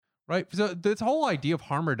right? So this whole idea of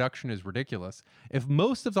harm reduction is ridiculous. If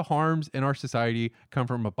most of the harms in our society come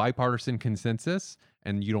from a bipartisan consensus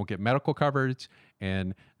and you don't get medical coverage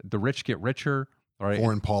and the rich get richer, right?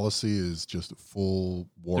 Foreign policy is just full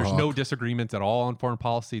war. There's hawk. no disagreements at all on foreign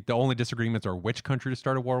policy. The only disagreements are which country to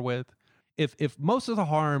start a war with. If most of the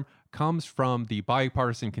harm comes from the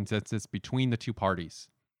bipartisan consensus between the two parties,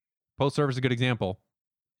 Postal Service is a good example.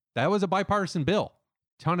 That was a bipartisan bill.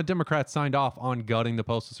 A ton of Democrats signed off on gutting the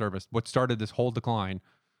Postal Service, what started this whole decline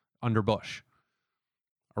under Bush.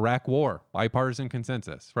 Iraq War, bipartisan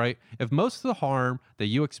consensus, right? If most of the harm that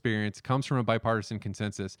you experience comes from a bipartisan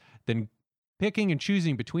consensus, then picking and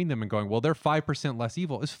choosing between them and going, well, they're 5% less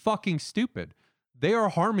evil is fucking stupid. They are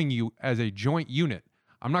harming you as a joint unit.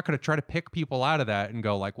 I'm not going to try to pick people out of that and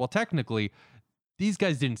go like, well, technically, these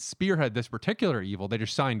guys didn't spearhead this particular evil. They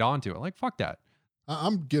just signed on to it. Like, fuck that.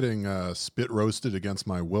 I'm getting spit roasted against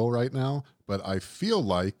my will right now, but I feel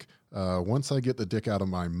like once I get the dick out of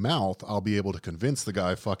my mouth, I'll be able to convince the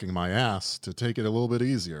guy fucking my ass to take it a little bit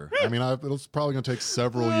easier. I mean, it's probably going to take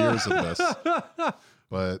several years of this,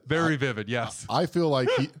 but very vivid. Yes. I feel like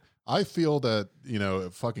I feel that, you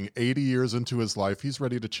know, fucking 80 years into his life, he's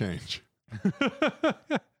ready to change.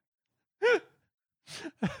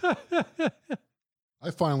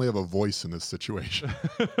 I finally have a voice in this situation.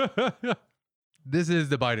 This is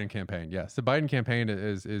the Biden campaign. Yes, the Biden campaign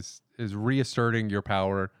is reasserting your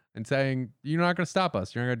power and saying you're not going to stop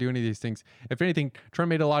us. You're not going to do any of these things. If anything, Trump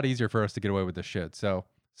made it a lot easier for us to get away with this shit. So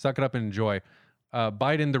suck it up and enjoy.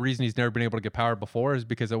 Biden, the reason he's never been able to get power before is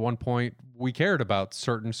because at one point we cared about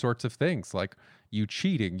certain sorts of things, like you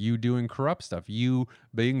cheating, you doing corrupt stuff, you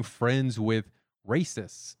being friends with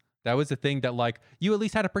racists. That was the thing that like you at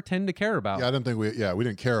least had to pretend to care about. Yeah, I didn't think we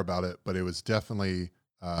didn't care about it, but it was definitely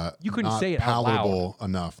you couldn't not say it out palatable loud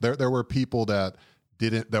enough. There were people that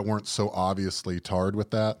weren't so obviously tarred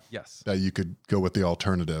with that. Yes. That you could go with the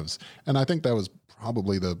alternatives. And I think that was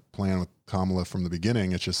probably the plan with Kamala from the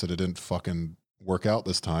beginning. It's just that it didn't fucking work out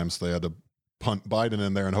this time. So they had to punt Biden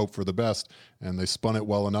in there and hope for the best. And they spun it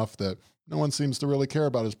well enough that no one seems to really care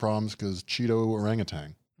about his problems because Cheeto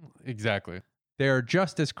orangutan. Exactly. They're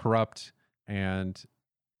just as corrupt and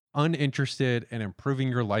uninterested in improving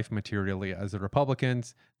your life materially as the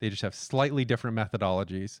Republicans. They just have slightly different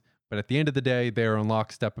methodologies. But at the end of the day, they are in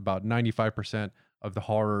lockstep about 95% of the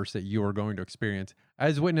horrors that you are going to experience,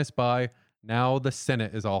 as witnessed by now the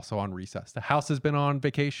Senate is also on recess. The House has been on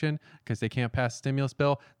vacation because they can't pass a stimulus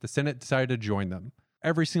bill. The Senate decided to join them.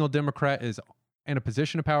 Every single Democrat is in a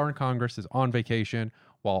position of power in Congress is on vacation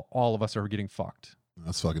while all of us are getting fucked.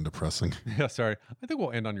 That's fucking depressing. Yeah, sorry. I think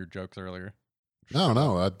we'll end on your jokes earlier.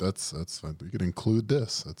 No, that's fine. You can include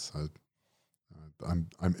this.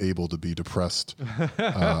 I'm able to be depressed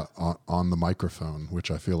on the microphone, which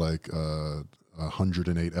I feel like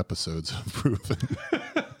 108 episodes have proven.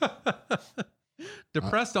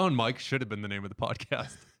 Depressed on mic should have been the name of the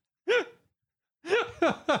podcast.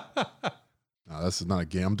 No, this is not a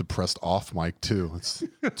game. I'm depressed off mic too. It's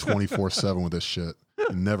 24/7 with this shit.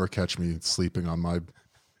 You never catch me sleeping on my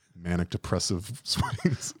manic depressive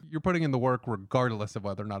swings. You're putting in the work regardless of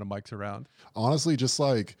whether or not a mic's around. Honestly, just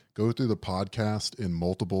like go through the podcast in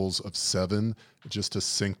multiples of 7 just to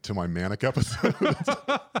sync to my manic episodes.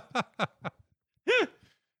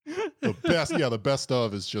 The best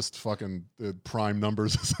of is just fucking prime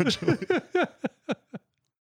numbers essentially.